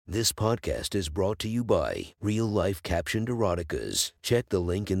This podcast is brought to you by Real Life Captioned Eroticas. Check the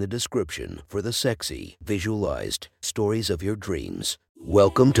link in the description for the sexy, visualized stories of your dreams.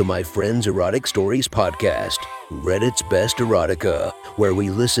 Welcome to my Friends Erotic Stories podcast, Reddit's Best Erotica, where we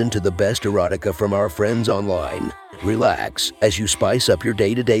listen to the best erotica from our friends online. Relax as you spice up your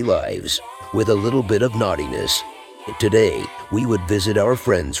day-to-day lives with a little bit of naughtiness. Today, we would visit our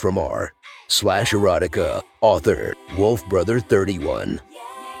friends from r/erotica. Author, Wolfbrother31,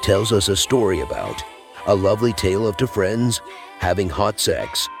 tells us a story about a lovely tale of two friends having hot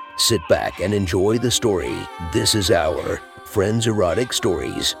sex. Sit back and enjoy the story. This is our Friends Erotic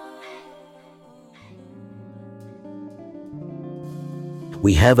Stories.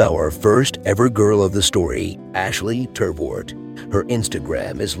 We have our first ever girl of the story, Ashley Turvort. Her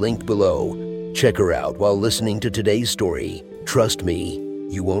Instagram is linked below. Check her out while listening to today's story. Trust me,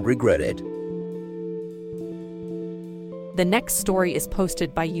 you won't regret it. The next story is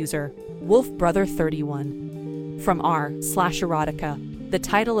posted by user Wolfbrother31 from r/erotica. The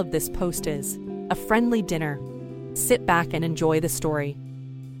title of this post is A Friendly Dinner. Sit back and enjoy the story.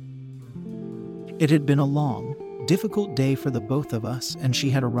 It had been a long, difficult day for the both of us, and she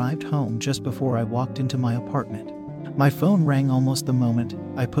had arrived home just before I walked into my apartment. My phone rang almost the moment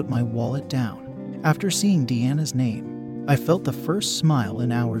I put my wallet down. After seeing Deanna's name, I felt the first smile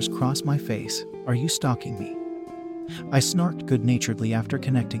in hours cross my face. "Are you stalking me?" I snarked good-naturedly after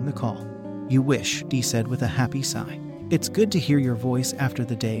connecting the call. "You wish," Dee said with a happy sigh. "It's good to hear your voice after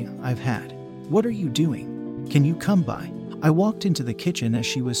the day I've had. What are you doing? Can you come by?" I walked into the kitchen as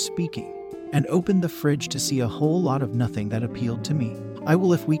she was speaking and opened the fridge to see a whole lot of nothing that appealed to me. "I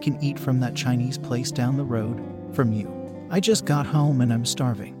will if we can eat from that Chinese place down the road from you. I just got home and I'm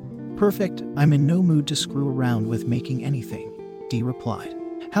starving." "Perfect, I'm in no mood to screw around with making anything," Dee replied.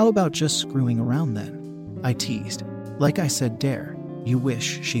 "How about just screwing around then?" I teased. "Like I said, Dare." "You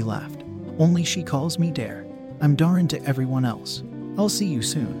wish," she laughed. "Only she calls me Dare. I'm Darren to everyone else. I'll see you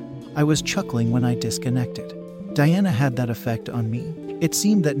soon." I was chuckling when I disconnected. Diana had that effect on me. It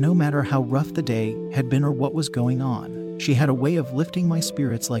seemed that no matter how rough the day had been or what was going on, she had a way of lifting my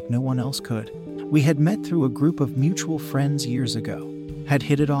spirits like no one else could. We had met through a group of mutual friends years ago, had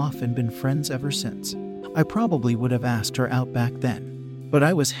hit it off and been friends ever since. I probably would have asked her out back then, but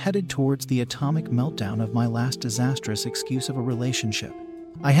I was headed towards the atomic meltdown of my last disastrous excuse of a relationship.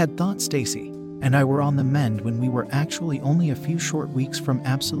 I had thought Stacy and I were on the mend when we were actually only a few short weeks from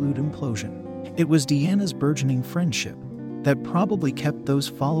absolute implosion. It was Deanna's burgeoning friendship that probably kept those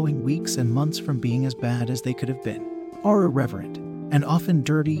following weeks and months from being as bad as they could have been. Our irreverent and often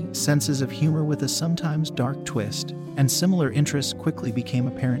dirty senses of humor with a sometimes dark twist and similar interests quickly became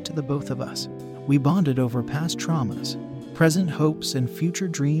apparent to the both of us. We bonded over past traumas, present hopes, and future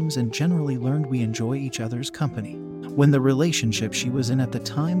dreams, and generally learned we enjoy each other's company. When the relationship she was in at the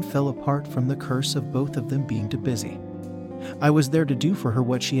time fell apart from the curse of both of them being too busy, I was there to do for her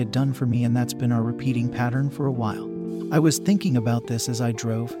what she had done for me, and that's been our repeating pattern for a while. I was thinking about this as I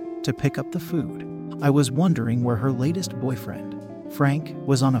drove to pick up the food. I was wondering where her latest boyfriend, Frank,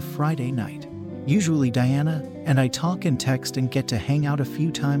 was on a Friday night. Usually Diana and I talk and text and get to hang out a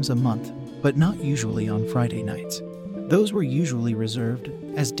few times a month, but not usually on Friday nights. Those were usually reserved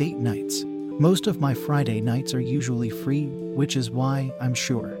as date nights. Most of my Friday nights are usually free, which is why, I'm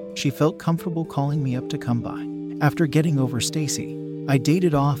sure, she felt comfortable calling me up to come by. After getting over Stacy, I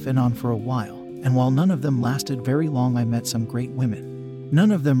dated off and on for a while, and while none of them lasted very long, I met some great women.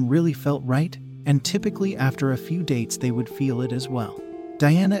 None of them really felt right, and typically after a few dates they would feel it as well.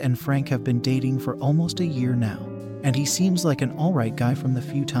 Diana and Frank have been dating for almost a year now, and he seems like an alright guy from the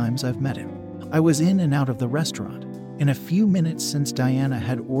few times I've met him. I was in and out of the restaurant in a few minutes since Diana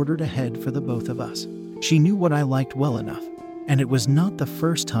had ordered ahead for the both of us. She knew what I liked well enough, and it was not the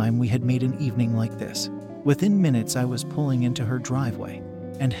first time we had made an evening like this. Within minutes I was pulling into her driveway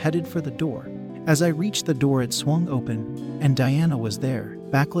and headed for the door. As I reached the door, it swung open, and Diana was there,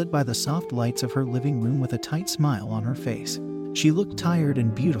 backlit by the soft lights of her living room with a tight smile on her face. She looked tired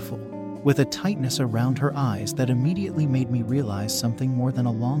and beautiful, with a tightness around her eyes that immediately made me realize something more than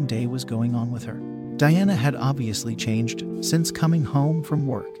a long day was going on with her. Diana had obviously changed since coming home from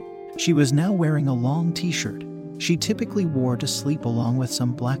work. She was now wearing a long t-shirt she typically wore to sleep, along with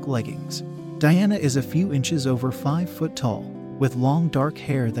some black leggings. Diana is a few inches over 5 foot tall, with long dark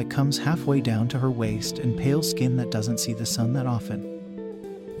hair that comes halfway down to her waist and pale skin that doesn't see the sun that often.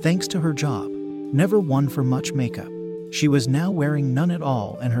 Thanks to her job, never one for much makeup, she was now wearing none at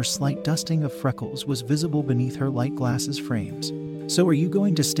all, and her slight dusting of freckles was visible beneath her light glasses frames. "So are you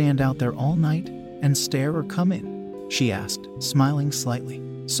going to stand out there all night and stare, or come in?" she asked, smiling slightly.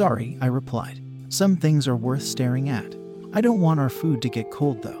 "Sorry," I replied. "Some things are worth staring at." I don't want our food to get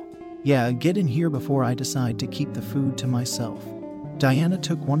cold though. Yeah, get in here before I decide to keep the food to myself. Diana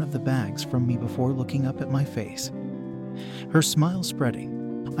took one of the bags from me before looking up at my face, her smile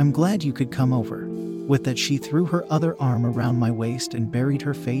spreading. I'm glad you could come over. With that, she threw her other arm around my waist and buried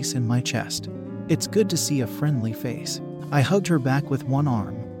her face in my chest. It's good to see a friendly face. I hugged her back with one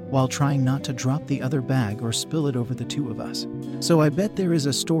arm, while trying not to drop the other bag or spill it over the two of us. So I bet there is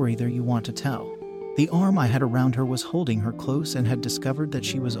a story there you want to tell. The arm I had around her was holding her close and had discovered that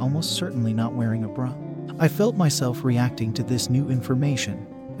she was almost certainly not wearing a bra. I felt myself reacting to this new information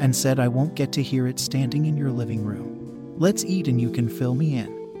and said I won't get to hear it standing in your living room. Let's eat and you can fill me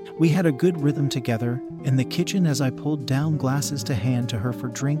in. We had a good rhythm together in the kitchen as I pulled down glasses to hand to her for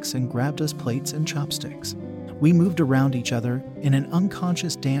drinks and grabbed us plates and chopsticks. We moved around each other in an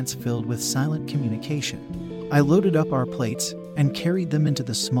unconscious dance filled with silent communication. I loaded up our plates and carried them into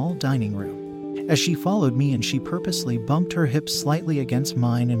the small dining room. As she followed me, and she purposely bumped her hips slightly against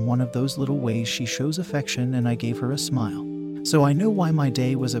mine in one of those little ways she shows affection, and I gave her a smile. So I know why my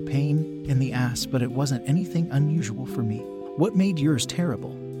day was a pain in the ass, but it wasn't anything unusual for me. What made yours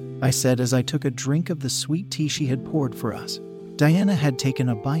terrible? I said as I took a drink of the sweet tea she had poured for us. Diana had taken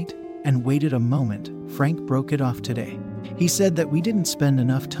a bite and waited a moment. Frank broke it off today. He said that we didn't spend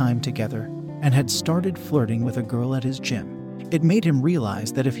enough time together and had started flirting with a girl at his gym. It made him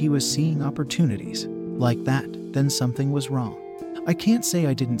realize that if he was seeing opportunities like that, then something was wrong. I can't say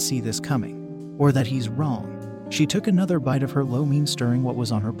I didn't see this coming, or that he's wrong. She took another bite of her lo mein, stirring what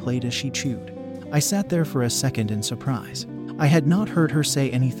was on her plate as she chewed. I sat there for a second in surprise. I had not heard her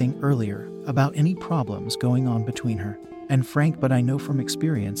say anything earlier about any problems going on between her and Frank, but I know from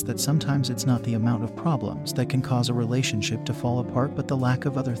experience that sometimes it's not the amount of problems that can cause a relationship to fall apart, but the lack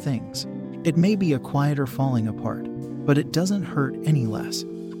of other things. It may be a quieter falling apart, but it doesn't hurt any less.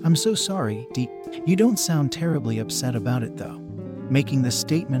 I'm so sorry, Dee. You don't sound terribly upset about it though. Making the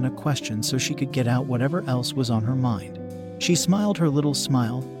statement a question so she could get out whatever else was on her mind. She smiled her little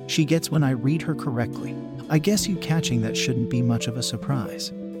smile she gets when I read her correctly. I guess you catching that shouldn't be much of a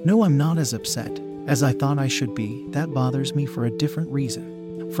surprise. No, I'm not as upset as I thought I should be. That bothers me for a different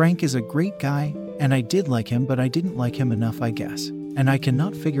reason. Frank is a great guy, and I did like him, but I didn't like him enough, I guess. And I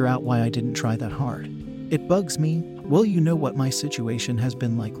cannot figure out why I didn't try that hard. It bugs me. Well, you know what my situation has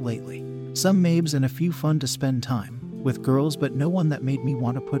been like lately. Some mabes and a few fun to spend time with girls, but no one that made me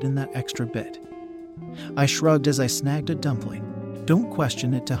want to put in that extra bit. I shrugged as I snagged a dumpling. Don't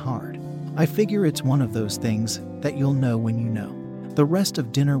question it too hard. I figure it's one of those things that you'll know when you know. The rest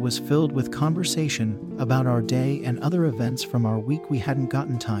of dinner was filled with conversation about our day and other events from our week we hadn't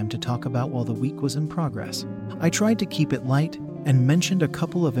gotten time to talk about while the week was in progress. I tried to keep it light and mentioned a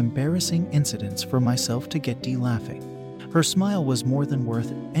couple of embarrassing incidents for myself to get Dee laughing. Her smile was more than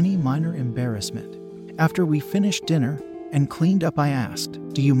worth any minor embarrassment. After we finished dinner and cleaned up, I asked,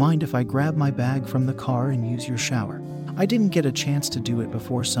 "Do you mind if I grab my bag from the car and use your shower?" I didn't get a chance to do it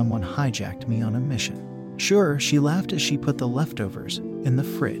before someone hijacked me on a mission. Sure, she laughed as she put the leftovers in the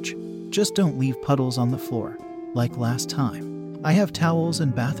fridge. Just don't leave puddles on the floor, like last time. I have towels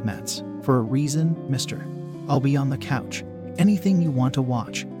and bath mats for a reason, mister. I'll be on the couch. Anything you want to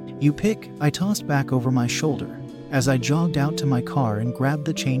watch, you pick. I tossed back over my shoulder as I jogged out to my car and grabbed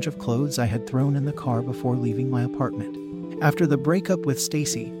the change of clothes I had thrown in the car before leaving my apartment. After the breakup with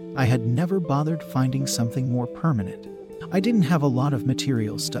Stacy, I had never bothered finding something more permanent. I didn't have a lot of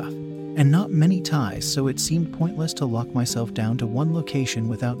material stuff and not many ties, so it seemed pointless to lock myself down to one location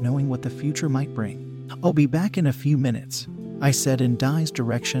without knowing what the future might bring. I'll be back in a few minutes, I said in Di's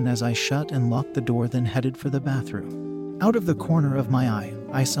direction as I shut and locked the door, then headed for the bathroom. Out of the corner of my eye,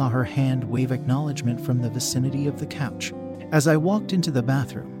 I saw her hand wave acknowledgement from the vicinity of the couch. As I walked into the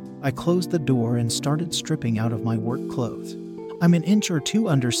bathroom, I closed the door and started stripping out of my work clothes. I'm an inch or two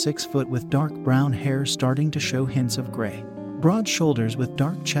under 6 foot with dark brown hair starting to show hints of gray. Broad shoulders with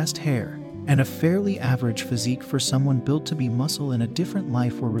dark chest hair, and a fairly average physique for someone built to be muscle in a different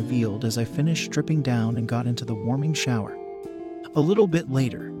life were revealed as I finished stripping down and got into the warming shower. A little bit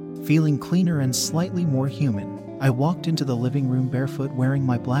later, feeling cleaner and slightly more human, I walked into the living room barefoot, wearing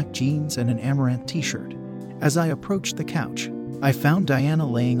my black jeans and an amaranth t-shirt. As I approached the couch, I found Diana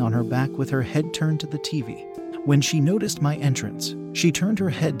laying on her back with her head turned to the TV. When she noticed my entrance, she turned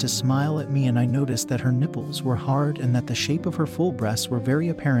her head to smile at me, and I noticed that her nipples were hard and that the shape of her full breasts were very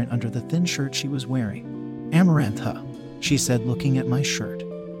apparent under the thin shirt she was wearing. "Amaranth, huh?" she said, looking at my shirt.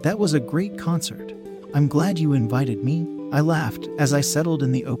 "That was a great concert. I'm glad you invited me," I laughed as I settled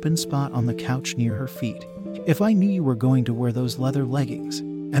in the open spot on the couch near her feet. "If I knew you were going to wear those leather leggings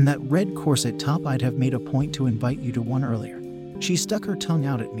and that red corset top, I'd have made a point to invite you to one earlier." She stuck her tongue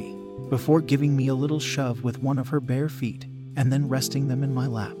out at me before giving me a little shove with one of her bare feet. and then resting them in my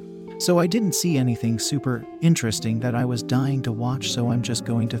lap. So I didn't see anything super interesting that I was dying to watch, so I'm just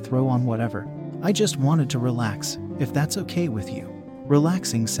going to throw on whatever. I just wanted to relax, if that's okay with you.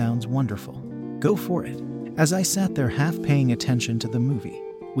 Relaxing sounds wonderful. Go for it. As I sat there half paying attention to the movie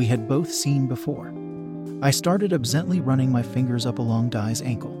we had both seen before, I started absently running my fingers up along Di's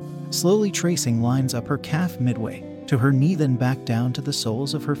ankle, slowly tracing lines up her calf midway to her knee, then back down to the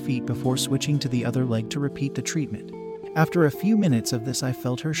soles of her feet before switching to the other leg to repeat the treatment. After a few minutes of this, I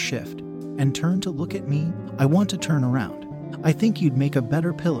felt her shift and turn to look at me. I want to turn around. I think you'd make a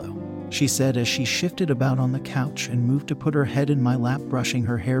better pillow, she said as she shifted about on the couch and moved to put her head in my lap, brushing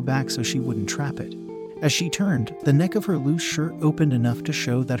her hair back so she wouldn't trap it. As she turned, the neck of her loose shirt opened enough to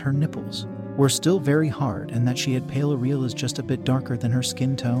show that her nipples were still very hard and that she had pale areolas just a bit darker than her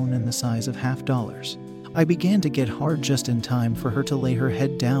skin tone and the size of $50. I began to get hard just in time for her to lay her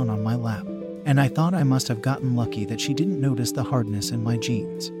head down on my lap, and I thought I must have gotten lucky that she didn't notice the hardness in my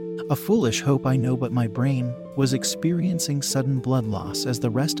jeans. A foolish hope, I know, but my brain was experiencing sudden blood loss as the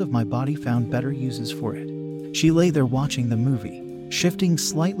rest of my body found better uses for it. She lay there watching the movie, shifting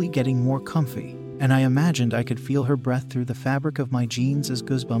slightly, getting more comfy, and I imagined I could feel her breath through the fabric of my jeans as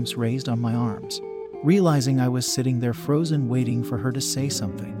goosebumps raised on my arms. Realizing I was sitting there frozen, waiting for her to say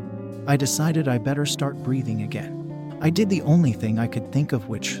something, I decided I better start breathing again. I did the only thing I could think of,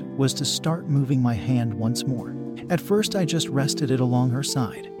 which was to start moving my hand once more. At first, I just rested it along her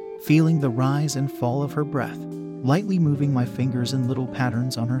side, feeling the rise and fall of her breath, lightly moving my fingers in little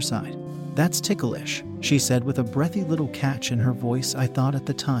patterns on her side. "That's ticklish," she said with a breathy little catch in her voice I thought at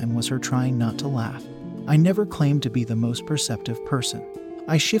the time was her trying not to laugh. I never claimed to be the most perceptive person.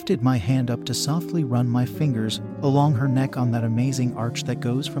 I shifted my hand up to softly run my fingers along her neck on that amazing arch that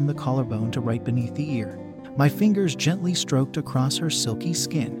goes from the collarbone to right beneath the ear. My fingers gently stroked across her silky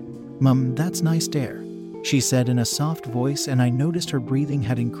skin. That's nice there," she said in a soft voice, and I noticed her breathing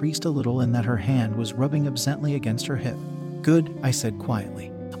had increased a little and that her hand was rubbing absently against her hip. "Good," I said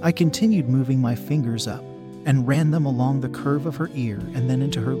quietly. I continued moving my fingers up and ran them along the curve of her ear and then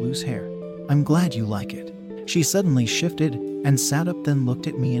into her loose hair. "I'm glad you like it." She suddenly shifted and sat up, then looked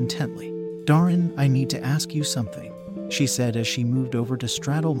at me intently. "Darren, I need to ask you something," she said as she moved over to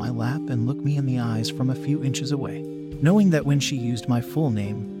straddle my lap and look me in the eyes from a few inches away. Knowing that when she used my full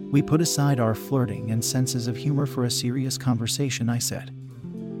name, we put aside our flirting and senses of humor for a serious conversation, I said,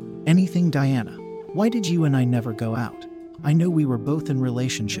 "Anything, Diana? Why did you and I never go out? I know we were both in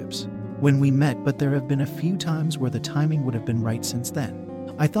relationships when we met, but there have been a few times where the timing would have been right since then."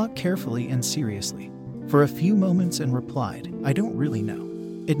 I thought carefully and seriously for a few moments and replied, "I don't really know.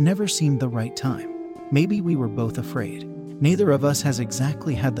 It never seemed the right time. Maybe we were both afraid. Neither of us has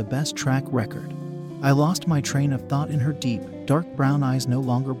exactly had the best track record." I lost my train of thought in her deep, dark brown eyes, no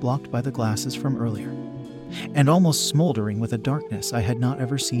longer blocked by the glasses from earlier, and almost smoldering with a darkness I had not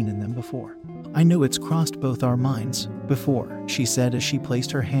ever seen in them before. "I know it's crossed both our minds before," she said as she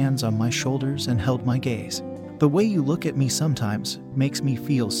placed her hands on my shoulders and held my gaze. "The way you look at me sometimes makes me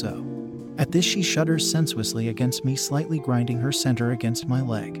feel so." At this, she shudders sensuously against me, slightly grinding her center against my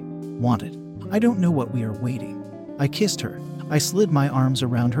leg. "Wanted? I don't know what we are waiting." I kissed her. I slid my arms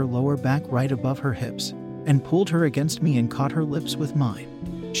around her lower back right above her hips and pulled her against me and caught her lips with mine.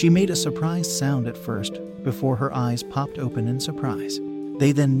 She made a surprised sound at first before her eyes popped open in surprise.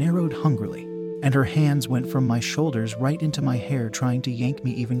 They then narrowed hungrily, and her hands went from my shoulders right into my hair, trying to yank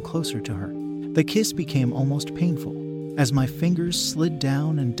me even closer to her. The kiss became almost painful as my fingers slid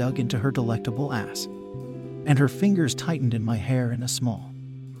down and dug into her delectable ass, and her fingers tightened in my hair. In a small,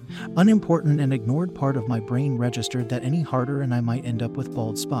 unimportant and ignored part of my brain registered that any harder and I might end up with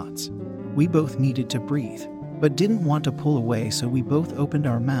bald spots. We both needed to breathe, but didn't want to pull away, so we both opened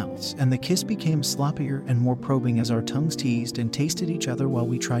our mouths, and the kiss became sloppier and more probing as our tongues teased and tasted each other while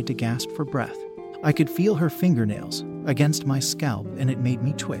we tried to gasp for breath. I could feel her fingernails against my scalp, and it made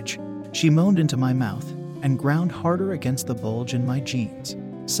me twitch. She moaned into my mouth and ground harder against the bulge in my jeans.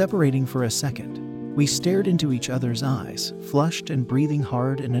 Separating for a second, we stared into each other's eyes, flushed and breathing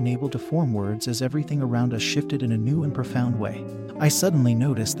hard and unable to form words as everything around us shifted in a new and profound way. I suddenly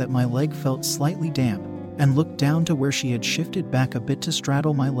noticed that my leg felt slightly damp and looked down to where she had shifted back a bit to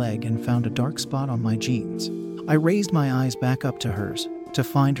straddle my leg and found a dark spot on my jeans. I raised my eyes back up to hers to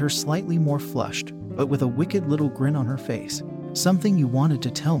find her slightly more flushed, but with a wicked little grin on her face. "Something you wanted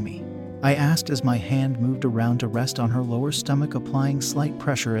to tell me?" I asked as my hand moved around to rest on her lower stomach, applying slight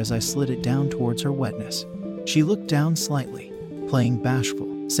pressure as I slid it down towards her wetness. She looked down slightly, playing bashful,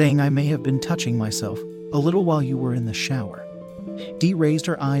 saying I may have been touching myself a little while you were in the shower. Dee raised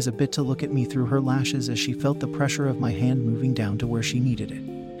her eyes a bit to look at me through her lashes as she felt the pressure of my hand moving down to where she needed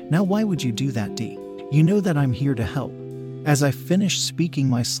it. "Now why would you do that, Dee? You know that I'm here to help." As I finished speaking,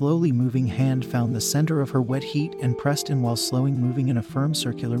 my slowly moving hand found the center of her wet heat and pressed in while slowing, moving in a firm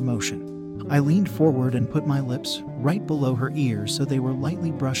circular motion. I leaned forward and put my lips right below her ears so they were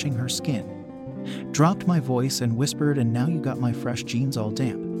lightly brushing her skin. Dropped my voice and whispered, "And now you got my fresh jeans all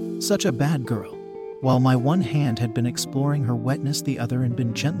damp. Such a bad girl." While my one hand had been exploring her wetness, the other had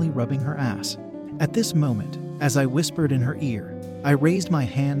been gently rubbing her ass. At this moment, as I whispered in her ear, I raised my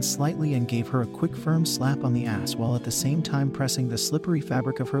hand slightly and gave her a quick firm slap on the ass while at the same time pressing the slippery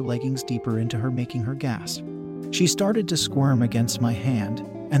fabric of her leggings deeper into her, making her gasp. She started to squirm against my hand,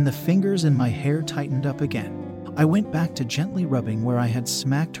 and the fingers in my hair tightened up again. I went back to gently rubbing where I had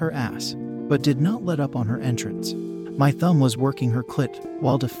smacked her ass, but did not let up on her entrance. My thumb was working her clit,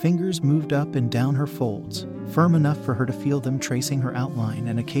 while the fingers moved up and down her folds, firm enough for her to feel them, tracing her outline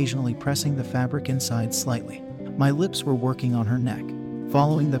and occasionally pressing the fabric inside slightly. My lips were working on her neck,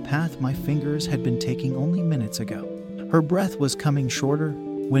 following the path my fingers had been taking only minutes ago. Her breath was coming shorter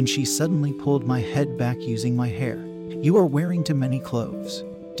when she suddenly pulled my head back using my hair. "You are wearing too many clothes,"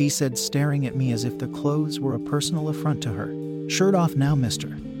 Dee said, staring at me as if the clothes were a personal affront to her. "Shirt off now, mister."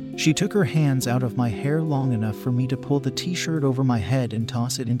 She took her hands out of my hair long enough for me to pull the t-shirt over my head and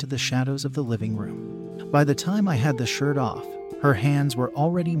toss it into the shadows of the living room. By the time I had the shirt off, her hands were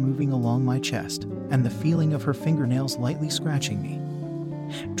already moving along my chest, and the feeling of her fingernails lightly scratching me,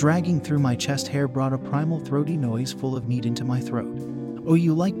 dragging through my chest hair, brought a primal throaty noise full of need into my throat. "Oh,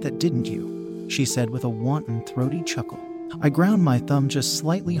 you liked that, didn't you?" she said with a wanton throaty chuckle. I ground my thumb just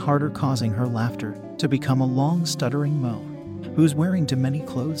slightly harder, causing her laughter to become a long stuttering moan. "Who's wearing too many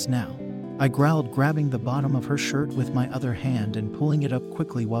clothes now?" I growled, grabbing the bottom of her shirt with my other hand and pulling it up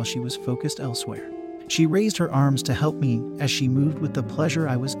quickly while she was focused elsewhere. She raised her arms to help me as she moved with the pleasure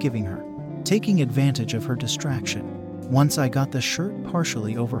I was giving her, taking advantage of her distraction. Once I got the shirt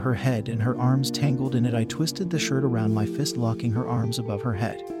partially over her head and her arms tangled in it, I twisted the shirt around my fist, locking her arms above her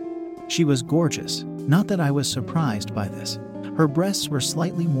head. She was gorgeous, not that I was surprised by this. Her breasts were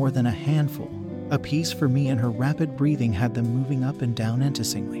slightly more than a handful apiece for me, and her rapid breathing had them moving up and down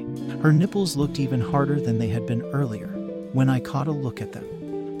enticingly. Her nipples looked even harder than they had been earlier when I caught a look at them.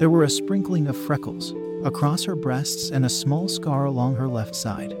 There were a sprinkling of freckles across her breasts and a small scar along her left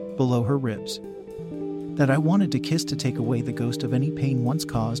side, below her ribs, that I wanted to kiss to take away the ghost of any pain once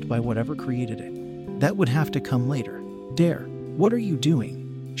caused by whatever created it. That would have to come later. "Dare, what are you doing?"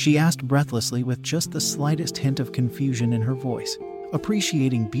 she asked breathlessly with just the slightest hint of confusion in her voice.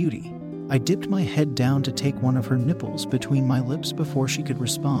 Appreciating beauty, I dipped my head down to take one of her nipples between my lips before she could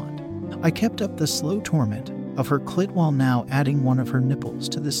respond. I kept up the slow torment of her clit while now adding one of her nipples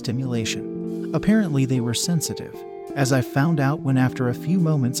to the stimulation. Apparently they were sensitive, as I found out when after a few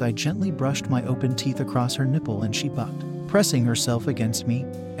moments I gently brushed my open teeth across her nipple and she bucked, pressing herself against me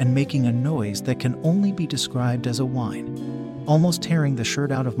and making a noise that can only be described as a whine, almost tearing the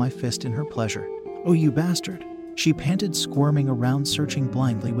shirt out of my fist in her pleasure. "Oh, you bastard," she panted, squirming around, searching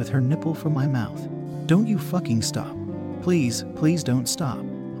blindly with her nipple for my mouth. "Don't you fucking stop. Please, please don't stop.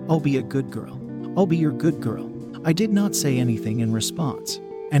 I'll be a good girl. I'll be your good girl." I did not say anything in response,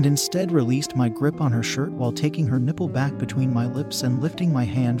 and instead released my grip on her shirt while taking her nipple back between my lips and lifting my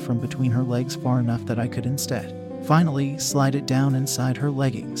hand from between her legs far enough that I could instead finally slide it down inside her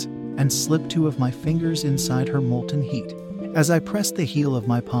leggings and slip two of my fingers inside her molten heat. As I pressed the heel of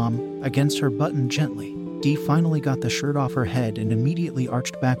my palm against her button gently, Dee finally got the shirt off her head and immediately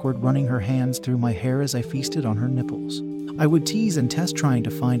arched backward, running her hands through my hair as I feasted on her nipples. I would tease and test, trying to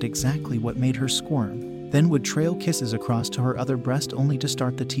find exactly what made her squirm, then would trail kisses across to her other breast, only to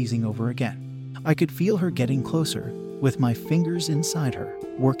start the teasing over again. I could feel her getting closer, with my fingers inside her,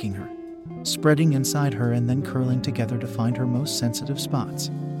 working her, spreading inside her and then curling together to find her most sensitive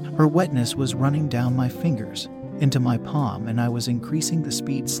spots. Her wetness was running down my fingers into my palm, and I was increasing the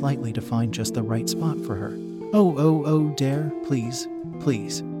speed slightly to find just the right spot for her. Oh, dare, please,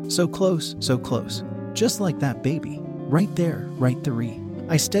 please. So close, just like that, baby. Right there, right there.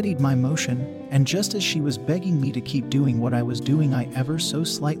 I steadied my motion, and just as she was begging me to keep doing what I was doing, I ever so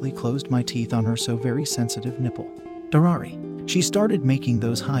slightly closed my teeth on her so very sensitive nipple. Darari. She started making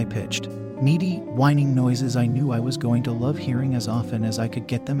those high-pitched, needy, whining noises I knew I was going to love hearing as often as I could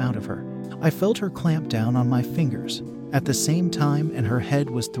get them out of her. I felt her clamp down on my fingers at the same time, and her head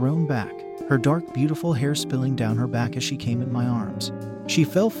was thrown back, her dark, beautiful hair spilling down her back as she came in my arms. She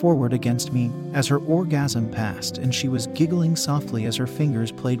fell forward against me as her orgasm passed, and she was giggling softly as her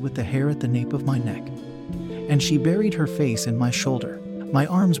fingers played with the hair at the nape of my neck. And she buried her face in my shoulder. My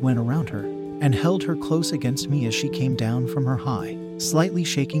arms went around her and held her close against me as she came down from her high, slightly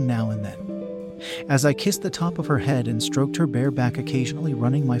shaking now and then. As I kissed the top of her head and stroked her bare back, occasionally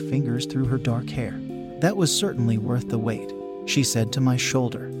running my fingers through her dark hair. "That was certainly worth the wait," she said to my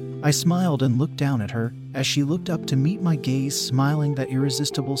shoulder. I smiled and looked down at her as she looked up to meet my gaze, smiling that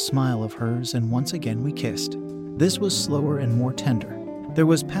irresistible smile of hers, and once again we kissed. This was slower and more tender. There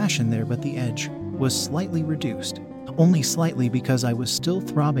was passion there, but the edge was slightly reduced. Only slightly, because I was still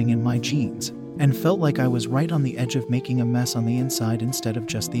throbbing in my jeans and felt like I was right on the edge of making a mess on the inside instead of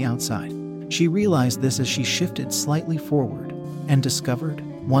just the outside. She realized this as she shifted slightly forward and discovered,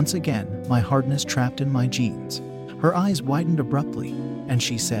 once again, my hardness trapped in my jeans. Her eyes widened abruptly, and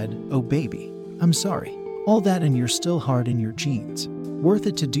she said, "Oh baby, I'm sorry. All that and you're still hard in your jeans. Worth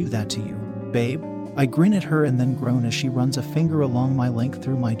it to do that to you, babe?" I grin at her and then groan as she runs a finger along my length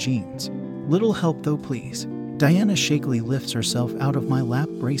through my jeans. "Little help though, please." Diana shakily lifts herself out of my lap,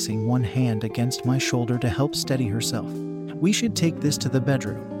 bracing one hand against my shoulder to help steady herself. "We should take this to the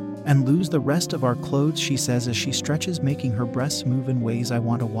bedroom and lose the rest of our clothes," she says as she stretches, making her breasts move in ways I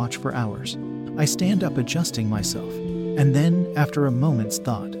want to watch for hours. I stand up, adjusting myself, and then, after a moment's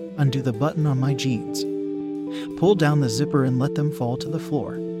thought, undo the button on my jeans, pull down the zipper and let them fall to the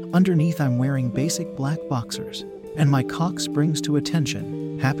floor. Underneath, I'm wearing basic black boxers, and my cock springs to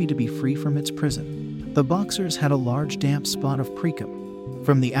attention, happy to be free from its prison. The boxers had a large damp spot of precum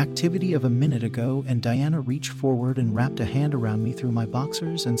from the activity of a minute ago, and Diana reached forward and wrapped a hand around me through my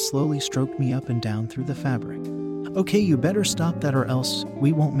boxers and slowly stroked me up and down through the fabric. "Okay, you better stop that or else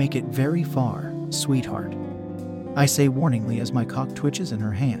we won't make it very far, sweetheart," I say warningly as my cock twitches in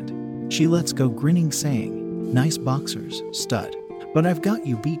her hand. She lets go, grinning, saying, "Nice boxers, stud. But I've got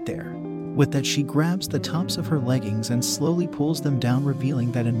you beat there." With that, she grabs the tops of her leggings and slowly pulls them down,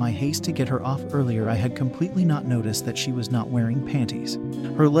 revealing that in my haste to get her off earlier, I had completely not noticed that she was not wearing panties.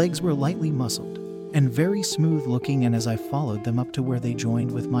 Her legs were lightly muscled and very smooth looking, and as I followed them up to where they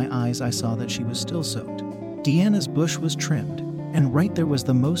joined with my eyes, I saw that she was still soaked. Deanna's bush was trimmed, and right there was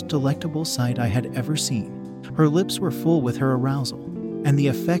the most delectable sight I had ever seen. Her lips were full with her arousal, and the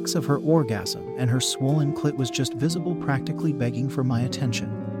effects of her orgasm, and her swollen clit was just visible, practically begging for my attention.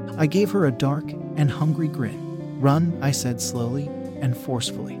 I gave her a dark and hungry grin. "Run," I said slowly and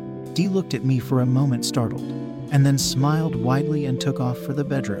forcefully. Dee looked at me for a moment, startled, and then smiled widely and took off for the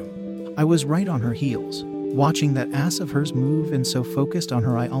bedroom. I was right on her heels, watching that ass of hers move, and so focused on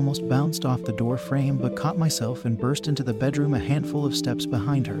her I almost bounced off the door frame, but caught myself and burst into the bedroom a handful of steps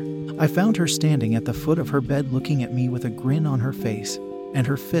behind her. I found her standing at the foot of her bed, looking at me with a grin on her face and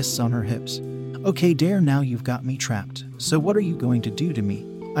her fists on her hips. "Okay, Dare, now you've got me trapped. So what are you going to do to me?"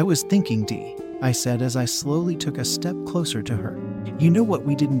 "I was thinking, Dee," I said as I slowly took a step closer to her. "You know what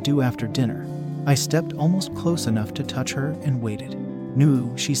we didn't do after dinner?" I stepped almost close enough to touch her and waited. "No,"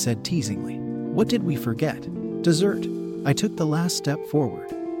 she said teasingly. "What did we forget?" "Dessert." I took the last step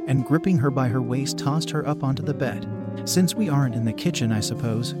forward and, gripping her by her waist, tossed her up onto the bed. "Since we aren't in the kitchen, I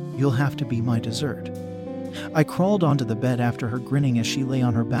suppose you'll have to be my dessert." I crawled onto the bed after her, grinning as she lay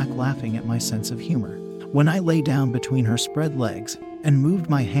on her back, laughing at my sense of humor. When I lay down between her spread legs and moved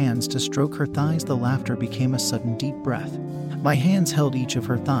my hands to stroke her thighs, the laughter became a sudden deep breath. My hands held each of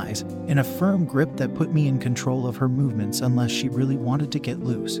her thighs in a firm grip that put me in control of her movements unless she really wanted to get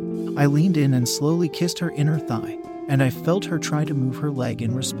loose. I leaned in and slowly kissed her inner thigh, and I felt her try to move her leg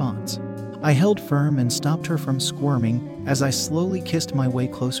in response. I held firm and stopped her from squirming as I slowly kissed my way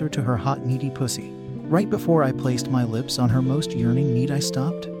closer to her hot, needy pussy. Right before I placed my lips on her most yearning need, I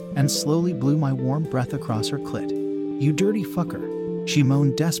stopped and slowly blew my warm breath across her clit. "You dirty fucker," she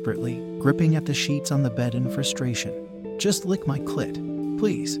moaned desperately, gripping at the sheets on the bed in frustration. "Just lick my clit,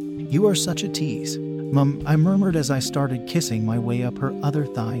 please. You are such a tease." I murmured as I started kissing my way up her other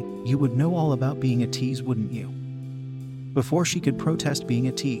thigh. "You would know all about being a tease, wouldn't you?" Before she could protest being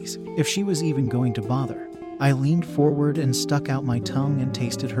a tease, if she was even going to bother, I leaned forward and stuck out my tongue and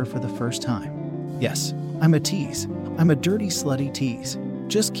tasted her for the first time. "Yes, I'm a tease. I'm a dirty, slutty tease.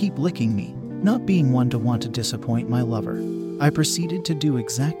 Just keep licking me," not being one to want to disappoint my lover. I proceeded to do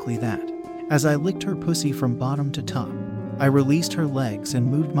exactly that. As I licked her pussy from bottom to top, I released her legs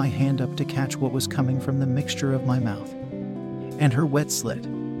and moved my hand up to catch what was coming from the mixture of my mouth and her wet slit.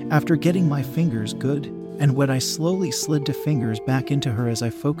 After getting my fingers good and wet, I slowly slid two fingers back into her as I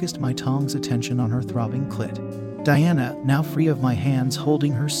focused my tongs' attention on her throbbing clit. Diana, now free of my hands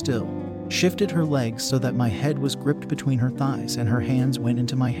holding her still, shifted her legs so that my head was gripped between her thighs and her hands went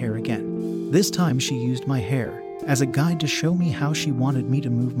into my hair again. This time she used my hair as a guide to show me how she wanted me to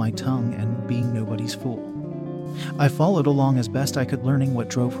move my tongue, and being nobody's fool, I followed along as best I could, learning what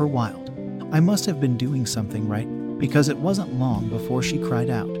drove her wild. I must have been doing something right, because it wasn't long before she cried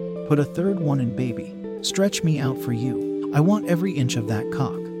out, "Put a third one in, baby. Stretch me out for you. I want every inch of that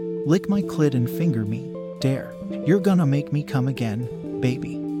cock. Lick my clit and finger me. Dare. You're gonna make me come again,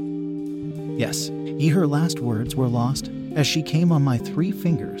 baby." Yes, Her last words were lost as she came on my 3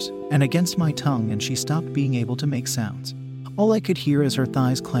 fingers and against my tongue, and she stopped being able to make sounds. All I could hear as her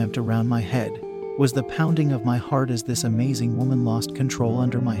thighs clamped around my head was the pounding of my heart as this amazing woman lost control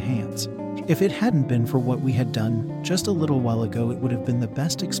under my hands. If it hadn't been for what we had done just a little while ago, it would have been the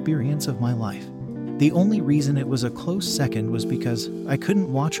best experience of my life. The only reason it was a close second was because I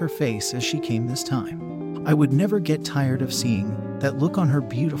couldn't watch her face as she came this time. I would never get tired of seeing that look on her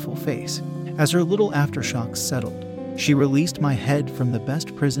beautiful face. As her little aftershocks settled, she released my head from the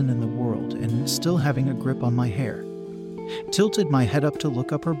best prison in the world and, still having a grip on my hair, tilted my head up to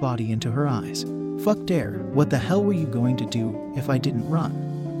look up her body into her eyes. "Fuck dare, what the hell were you going to do if I didn't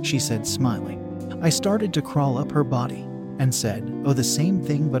run?" she said, smiling. I started to crawl up her body and said, "Oh, the same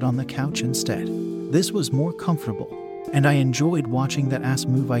thing but on the couch instead." This was more comfortable, and I enjoyed watching that ass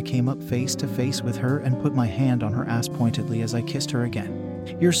move. I came up face to face with her and put my hand on her ass pointedly as I kissed her again.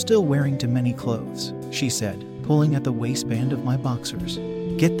 "You're still wearing too many clothes," she said, pulling at the waistband of my boxers.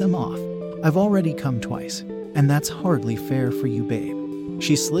 "Get them off. I've already come twice, and that's hardly fair for you, babe."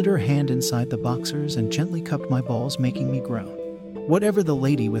 She slid her hand inside the boxers and gently cupped my balls, making me groan. "Whatever the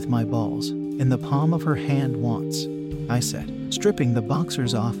lady with my balls in the palm of her hand wants," I said, stripping the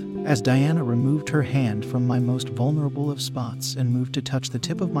boxers off as Diana removed her hand from my most vulnerable of spots and moved to touch the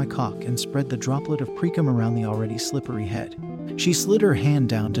tip of my cock and spread the droplet of precum around the already slippery head. She slid her hand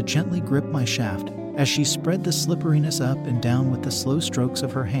down to gently grip my shaft as she spread the slipperiness up and down with the slow strokes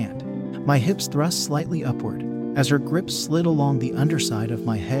of her hand. My hips thrust slightly upward as her grip slid along the underside of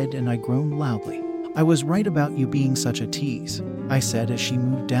my head, and I groaned loudly. "I was right about you being such a tease," I said as she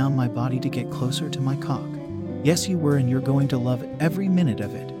moved down my body to get closer to my cock. "Yes, you were, and you're going to love every minute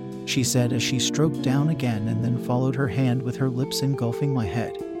of it," she said as she stroked down again and then followed her hand with her lips engulfing my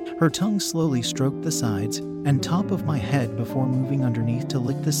head. Her tongue slowly stroked the sides and top of my head before moving underneath to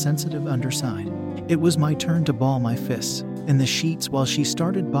lick the sensitive underside. It was my turn to ball my fists in the sheets while she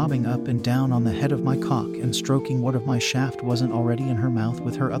started bobbing up and down on the head of my cock and stroking what of my shaft wasn't already in her mouth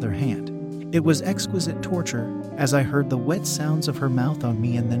with her other hand. It was exquisite torture as I heard the wet sounds of her mouth on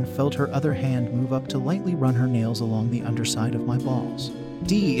me and then felt her other hand move up to lightly run her nails along the underside of my balls.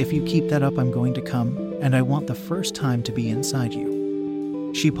 "D, if you keep that up, I'm going to come, and I want the first time to be inside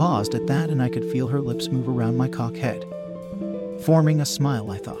you." She paused at that, and I could feel her lips move around my cock head, forming a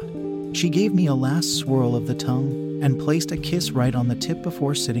smile, I thought. She gave me a last swirl of the tongue and placed a kiss right on the tip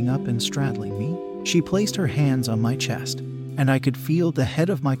before sitting up and straddling me. She placed her hands on my chest, and I could feel the head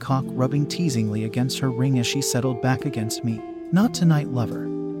of my cock rubbing teasingly against her ring as she settled back against me. "Not tonight, lover,"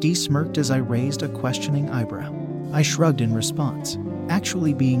 Dee smirked as I raised a questioning eyebrow. I shrugged in response.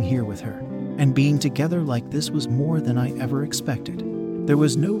 Actually being here with her and being together like this was more than I ever expected. There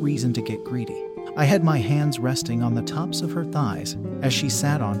was no reason to get greedy. I had my hands resting on the tops of her thighs as she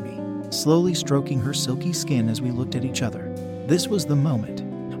sat on me, slowly stroking her silky skin as we looked at each other. This was the moment.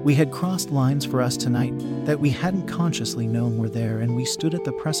 We had crossed lines for us tonight that we hadn't consciously known were there, and we stood at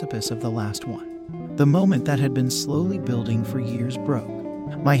the precipice of the last one. The moment that had been slowly building for years broke.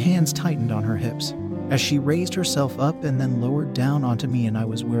 My hands tightened on her hips as she raised herself up and then lowered down onto me, and I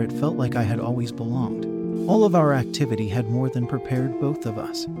was where it felt like I had always belonged. All of our activity had more than prepared both of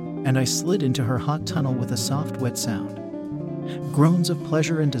us, and I slid into her hot tunnel with a soft, wet sound. Groans of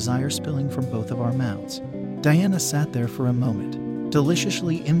pleasure and desire spilling from both of our mouths. Diana sat there for a moment,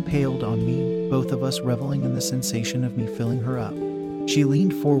 deliciously impaled on me, both of us reveling in the sensation of me filling her up. She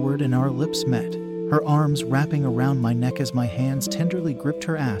leaned forward and our lips met, her arms wrapping around my neck as my hands tenderly gripped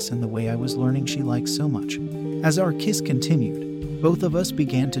her ass in the way I was learning she liked so much. As our kiss continued, both of us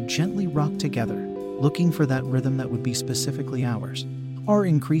began to gently rock together, looking for that rhythm that would be specifically ours. Our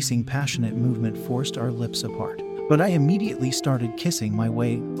increasing passionate movement forced our lips apart, but I immediately started kissing my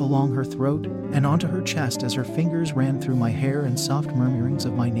way along her throat and onto her chest as her fingers ran through my hair and soft murmurings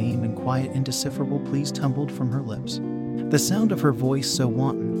of my name and quiet, indecipherable pleas tumbled from her lips. The sound of her voice, so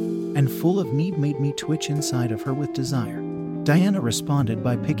wanton and full of need, made me twitch inside of her with desire. Diana responded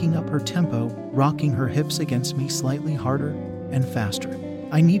by picking up her tempo, rocking her hips against me slightly harder and faster.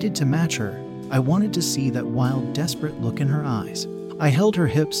 I needed to match her. I wanted to see that wild, desperate look in her eyes. I held her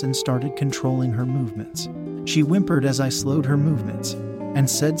hips and started controlling her movements. She whimpered as I slowed her movements and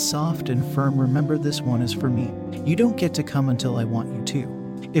said soft and firm, "Remember, this one is for me. You don't get to come until I want you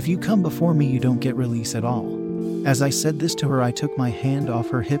to. If you come before me, you don't get release at all." As I said this to her, I took my hand off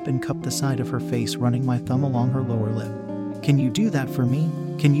her hip and cupped the side of her face, running my thumb along her lower lip. "Can you do that for me?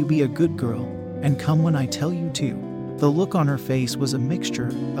 Can you be a good girl and come when I tell you to?" The look on her face was a mixture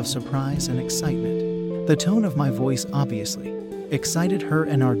of surprise and excitement. The tone of my voice obviously excited her,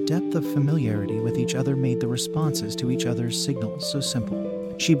 and our depth of familiarity with each other made the responses to each other's signals so simple.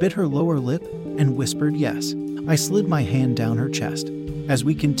 She bit her lower lip and whispered yes. I slid my hand down her chest as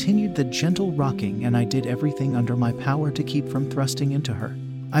we continued the gentle rocking, and I did everything under my power to keep from thrusting into her.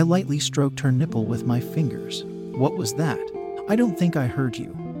 I lightly stroked her nipple with my fingers. What was that? I don't think I heard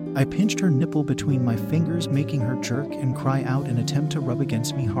you. I pinched her nipple between my fingers, making her jerk and cry out in an attempt to rub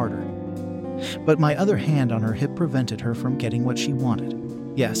against me harder. But my other hand on her hip prevented her from getting what she wanted.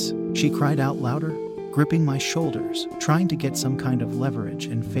 Yes, she cried out louder, gripping my shoulders, trying to get some kind of leverage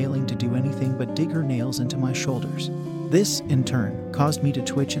and failing to do anything but dig her nails into my shoulders. This, in turn, caused me to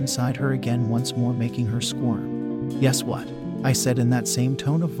twitch inside her again, once more making her squirm. "Yes, what?" I said in that same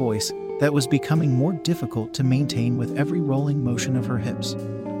tone of voice that was becoming more difficult to maintain with every rolling motion of her hips,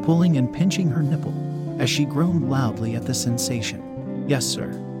 pulling and pinching her nipple as she groaned loudly at the sensation. "Yes,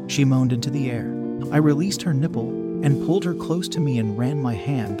 sir," she moaned into the air. I released her nipple and pulled her close to me and ran my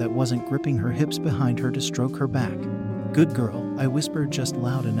hand that wasn't gripping her hips behind her to stroke her back. "Good girl," I whispered just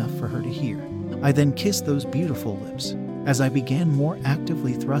loud enough for her to hear. I then kissed those beautiful lips as I began more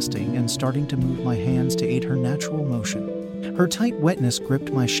actively thrusting and starting to move my hands to aid her natural motion. Her tight wetness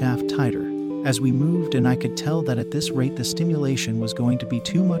gripped my shaft tighter as we moved, and I could tell that at this rate the stimulation was going to be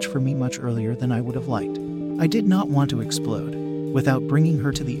too much for me much earlier than I would have liked. I did not want to explode without bringing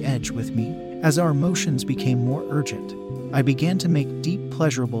her to the edge with me. As our motions became more urgent, I began to make deep,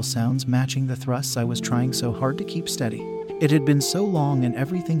 pleasurable sounds matching the thrusts I was trying so hard to keep steady. It had been so long and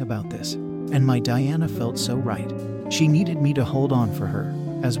everything about this, and my Diana felt so right. She needed me to hold on for her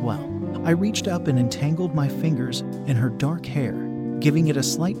as well. I reached up and entangled my fingers in her dark hair, giving it a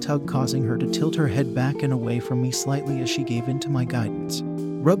slight tug, causing her to tilt her head back and away from me slightly as she gave in to my guidance.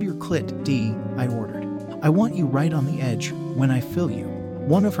 "Rub your clit, D," I ordered. "I want you right on the edge when I fill you."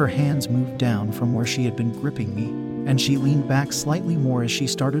 One of her hands moved down from where she had been gripping me, and she leaned back slightly more as she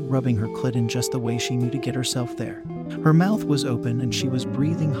started rubbing her clit in just the way she knew to get herself there. Her mouth was open and she was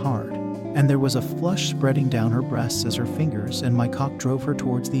breathing hard, and there was a flush spreading down her breasts as her fingers and my cock drove her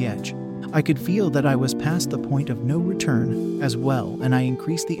towards the edge. I could feel that I was past the point of no return as well, and I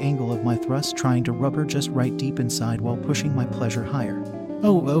increased the angle of my thrust, trying to rub her just right deep inside while pushing my pleasure higher.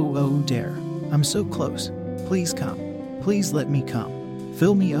 Oh, dare. I'm so close. Please come. Please let me come.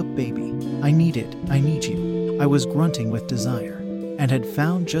 Fill me up, baby. I need it. I need you." I was grunting with desire and had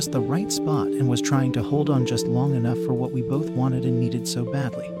found just the right spot and was trying to hold on just long enough for what we both wanted and needed so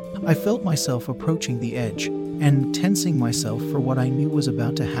badly. I felt myself approaching the edge and, tensing myself for what I knew was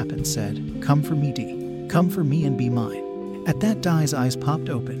about to happen, said, "Come for me, D. Come for me and be mine." At that, Di's eyes popped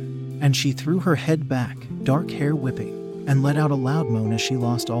open and she threw her head back, dark hair whipping, and let out a loud moan as she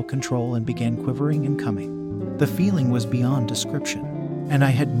lost all control and began quivering and coming. The feeling was beyond description, and I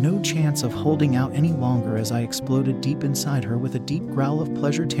had no chance of holding out any longer as I exploded deep inside her with a deep growl of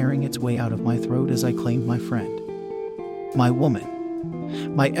pleasure tearing its way out of my throat as I claimed my friend. My woman.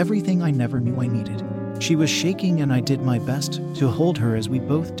 My everything I never knew I needed. She was shaking and I did my best to hold her as we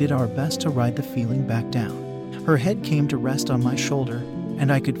both did our best to ride the feeling back down. Her head came to rest on my shoulder,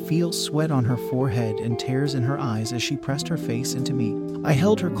 and I could feel sweat on her forehead and tears in her eyes as she pressed her face into me. I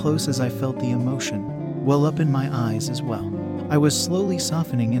held her close as I felt the emotion well up in my eyes as well. I was slowly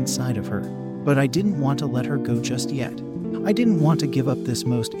softening inside of her, but I didn't want to let her go just yet. I didn't want to give up this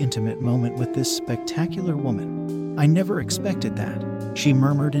most intimate moment with this spectacular woman. "I never expected that," she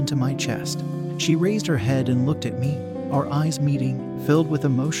murmured into my chest. She raised her head and looked at me, our eyes meeting, filled with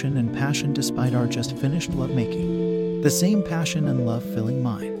emotion and passion despite our just finished lovemaking. The same passion and love filling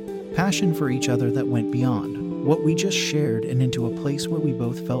mine. Passion for each other that went beyond what we just shared and into a place where we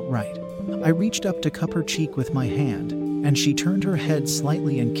both felt right. I reached up to cup her cheek with my hand, and she turned her head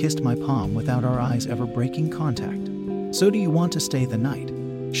slightly and kissed my palm without our eyes ever breaking contact. "So do you want to stay the night?"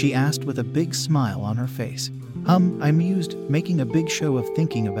 she asked with a big smile on her face. I mused, making a big show of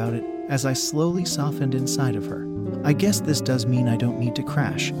thinking about it as I slowly softened inside of her. "I guess this does mean I don't need to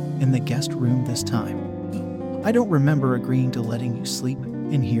crash in the guest room this time." "I don't remember agreeing to letting you sleep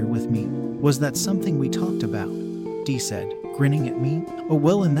in here with me. Was that something we talked about?" Dee said, grinning at me. "Oh,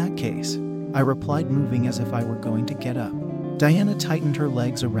 well, in that case," I replied, moving as if I were going to get up. Diana tightened her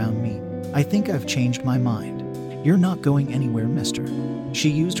legs around me. "I think I've changed my mind. You're not going anywhere, mister." She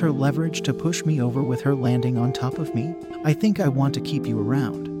used her leverage to push me over with her landing on top of me. "I think I want to keep you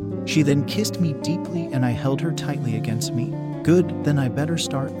around." She then kissed me deeply and I held her tightly against me. "Good, then I better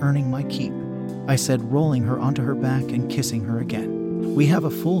start earning my keep," I said, rolling her onto her back and kissing her again. "We have a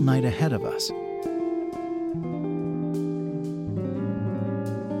full night ahead of us."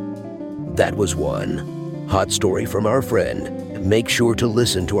 That was one hot story from our friend. Make sure to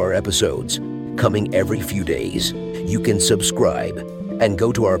listen to our episodes coming every few days. You can subscribe and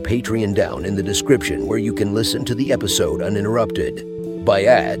go to our Patreon down in the description where you can listen to the episode uninterrupted by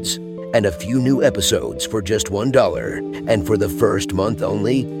ads and a few new episodes for just $1. And for the first month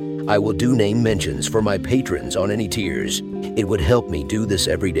only, I will do name mentions for my patrons on any tiers. It would help me do this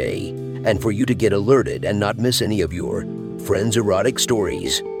every day, and for you to get alerted and not miss any of your friends' erotic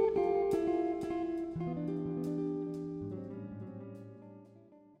stories.